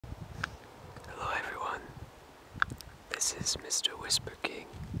This is Mr. Whisper King,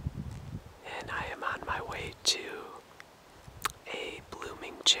 and I am on my way to a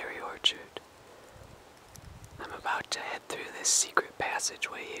blooming cherry orchard. I'm about to head through this secret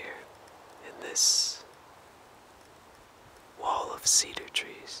passageway here in this wall of cedar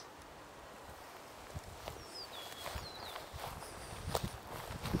trees.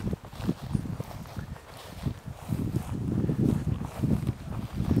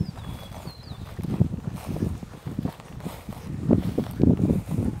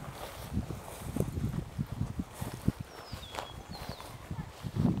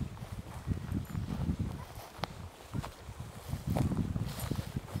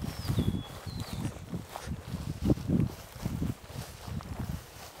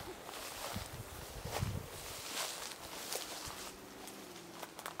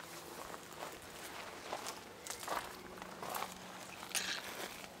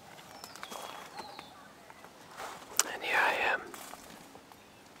 And here I am,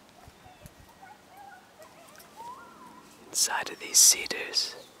 inside of these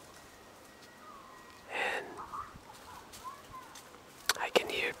cedars, and I can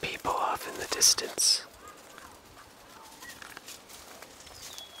hear people off in the distance.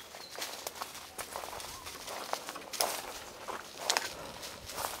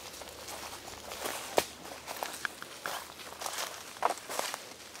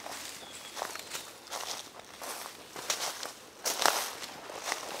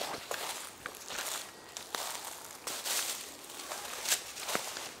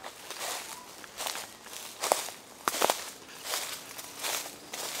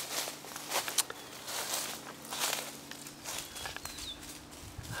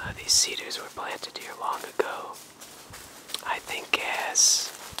 These cedars were planted here long ago, I think as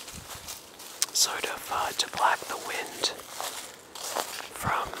sort of to block the wind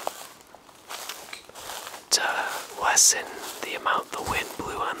to lessen the amount the wind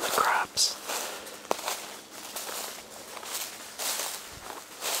blew on the crops.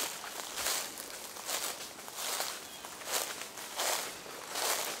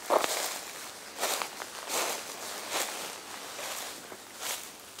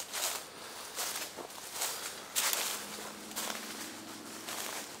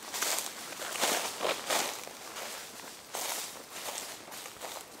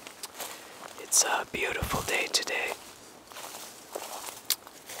 It's a beautiful day today,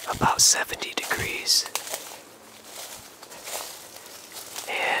 about 70 degrees,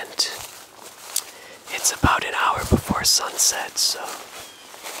 and it's about an hour before sunset, so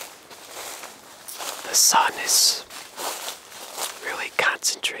the sun is really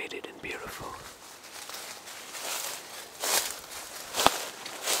concentrated and beautiful.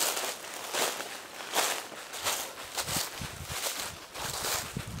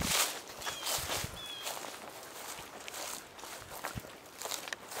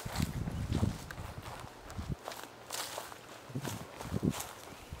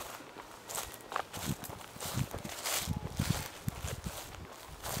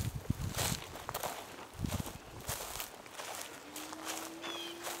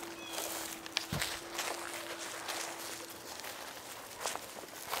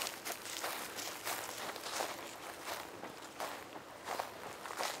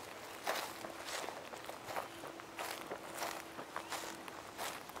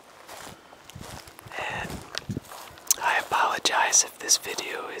 I apologize if this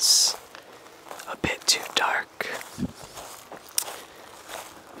video is a bit too dark.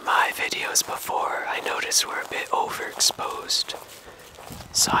 My videos before, I noticed, were a bit overexposed,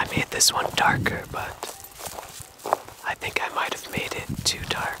 so I made this one darker, but I think I might have made it too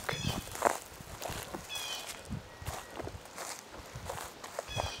dark.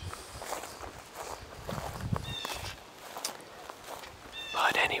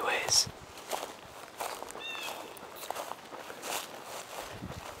 But anyways,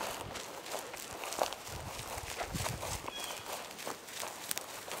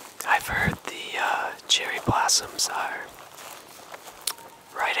 I've heard the cherry blossoms are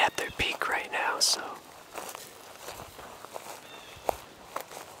right at their peak right now, so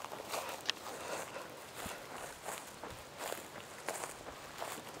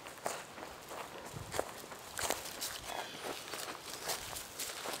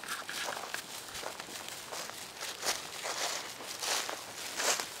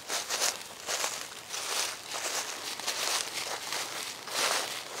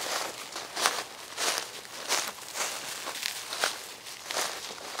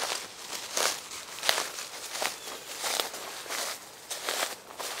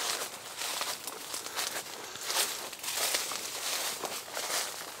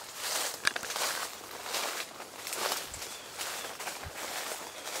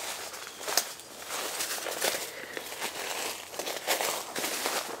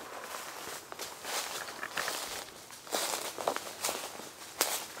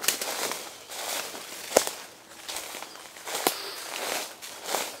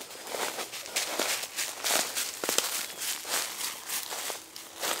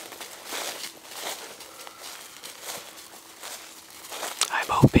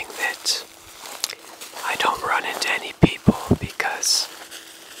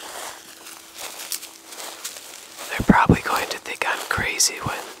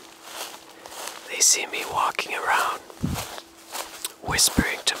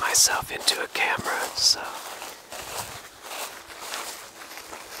myself into a camera, so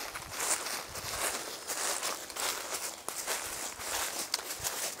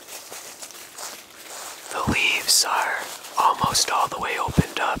the leaves are almost all the way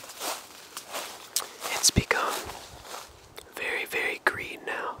opened up. It's become very, very green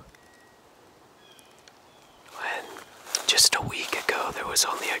now. When just a week ago there was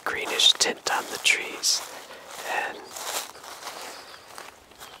only a greenish tint on the trees. And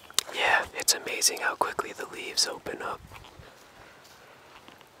yeah, it's amazing how quickly the leaves open up.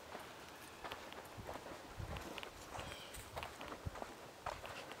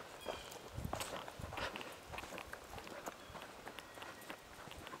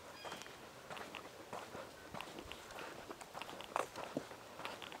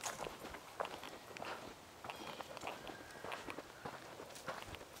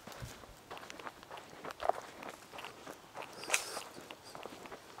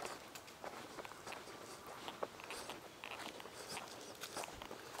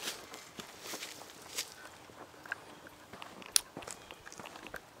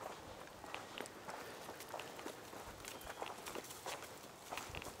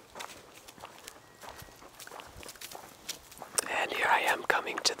 And here I am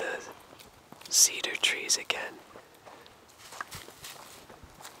coming to the cedar trees again.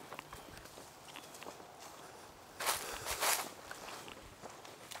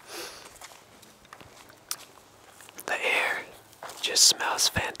 The air just smells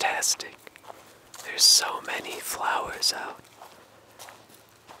fantastic. There's so many flowers out.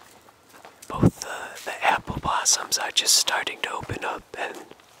 Both the apple blossoms are just starting to open up, and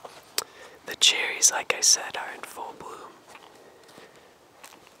the cherries, like I said, are in full bloom.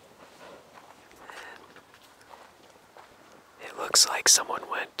 It looks like someone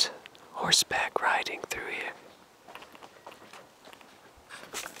went horseback riding through here.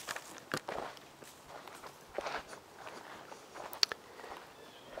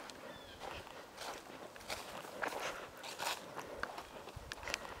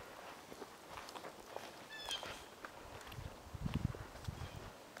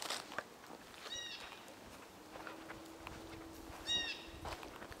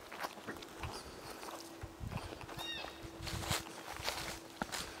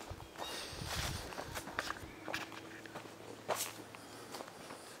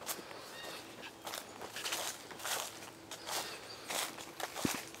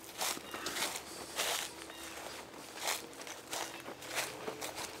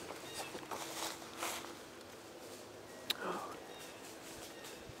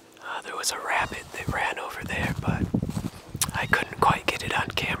 There was a rabbit that ran over there, but I couldn't quite get it on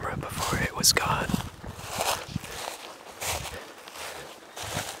camera before it was gone.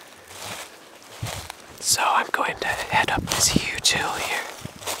 So I'm going to head up this huge hill here.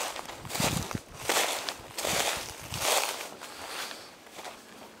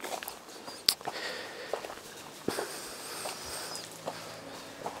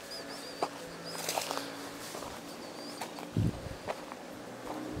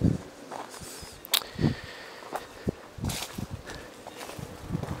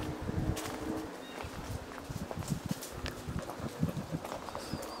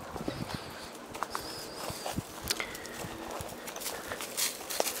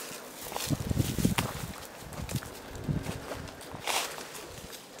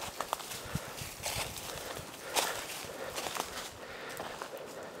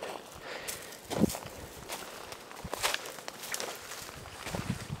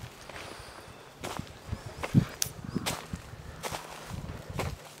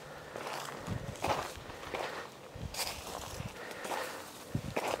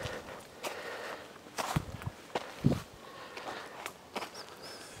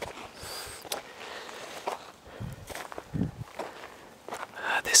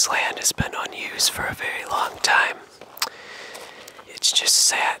 This land has been unused for a very long time. It's just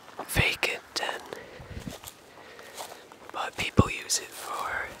sat vacant, but people use it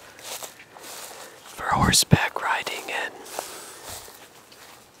for horseback riding and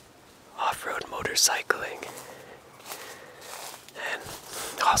off-road motorcycling and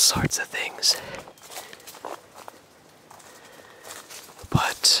all sorts of things.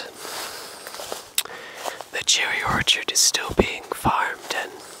 But the cherry orchard is still being farmed,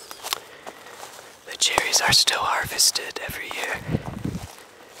 and the cherries are still harvested every year.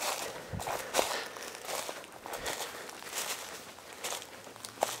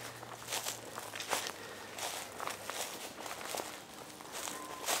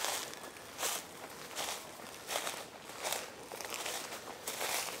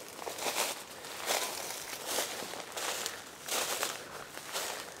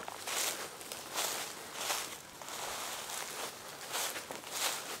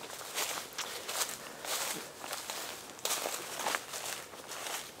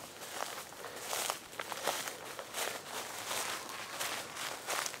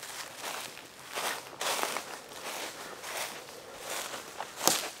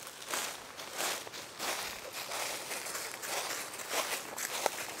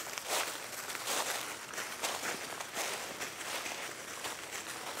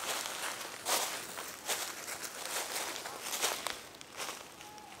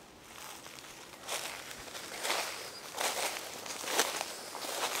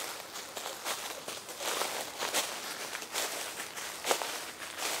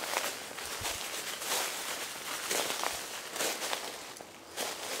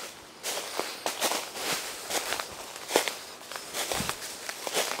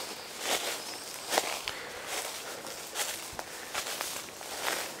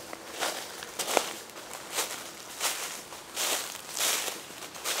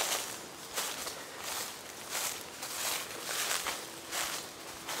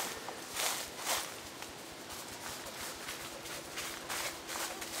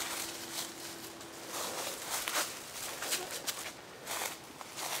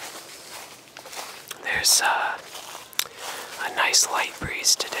 there's a nice light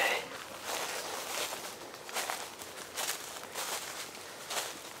breeze today.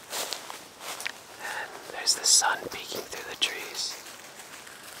 And there's the sun peeking through the trees.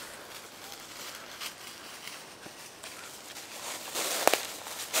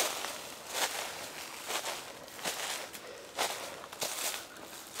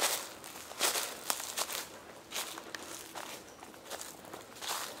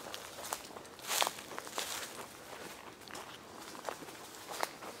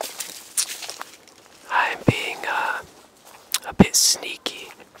 I'm being a bit sneaky.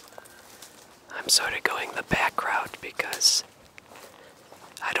 I'm sort of going the back route because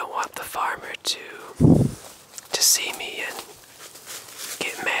I don't want the farmer to see me and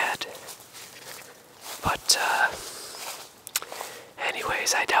get mad. But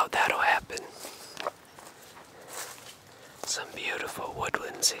anyways, I doubt that'll happen. Some beautiful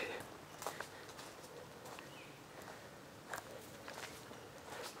woodlands here.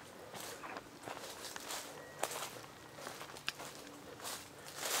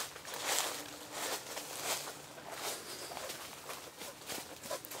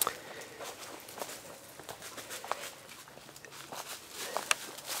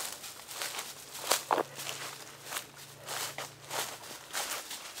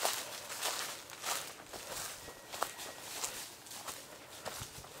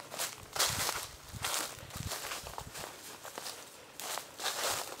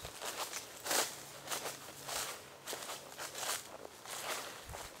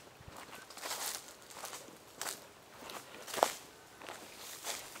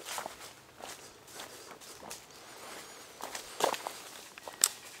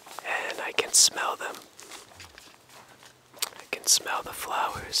 I can smell them. I can smell the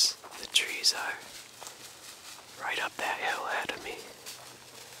flowers. The trees are right up that hill ahead of me.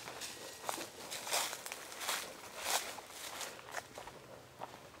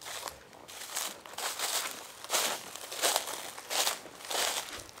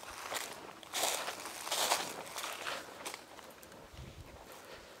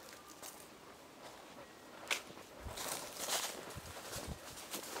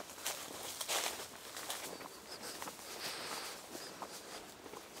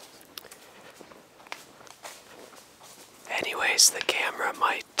 Anyways, the camera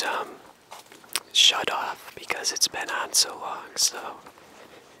might shut off because it's been on so long, so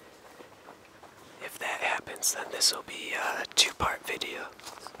if that happens, then this will be a two-part video.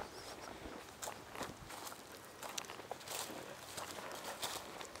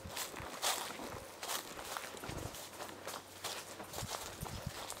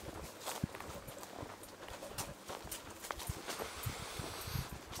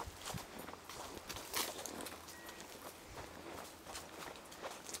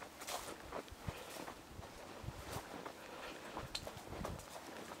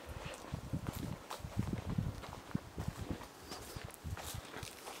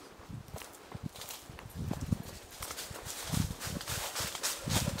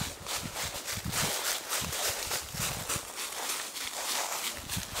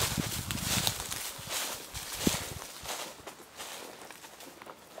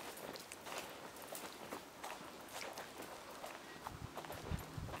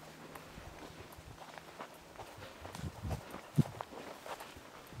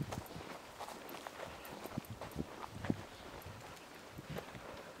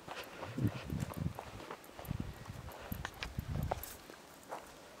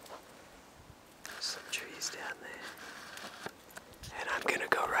 Some trees down there. And I'm gonna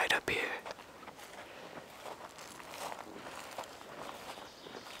go right up here.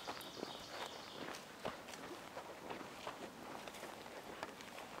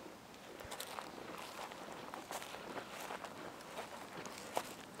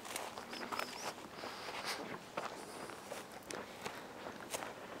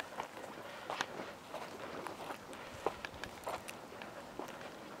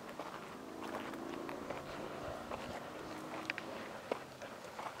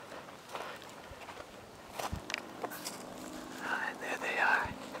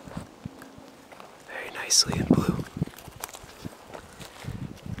 Nicely in blue.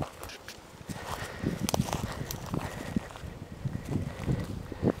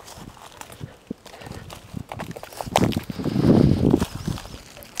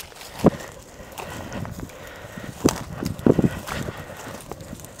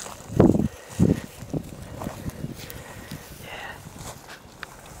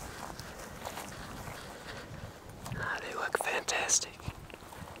 They look fantastic.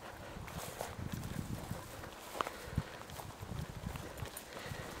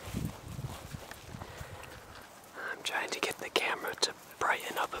 camera to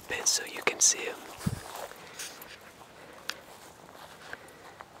brighten up a bit so you can see him.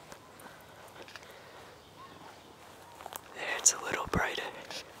 There, it's a little brighter.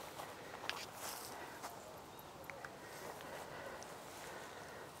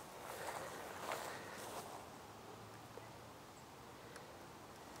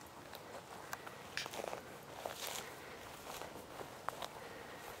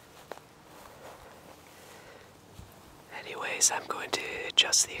 Anyways, I'm going to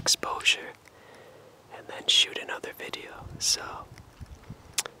adjust the exposure and then shoot another video. So,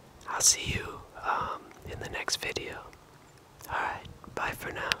 I'll see you in the next video. Alright, bye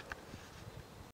for now.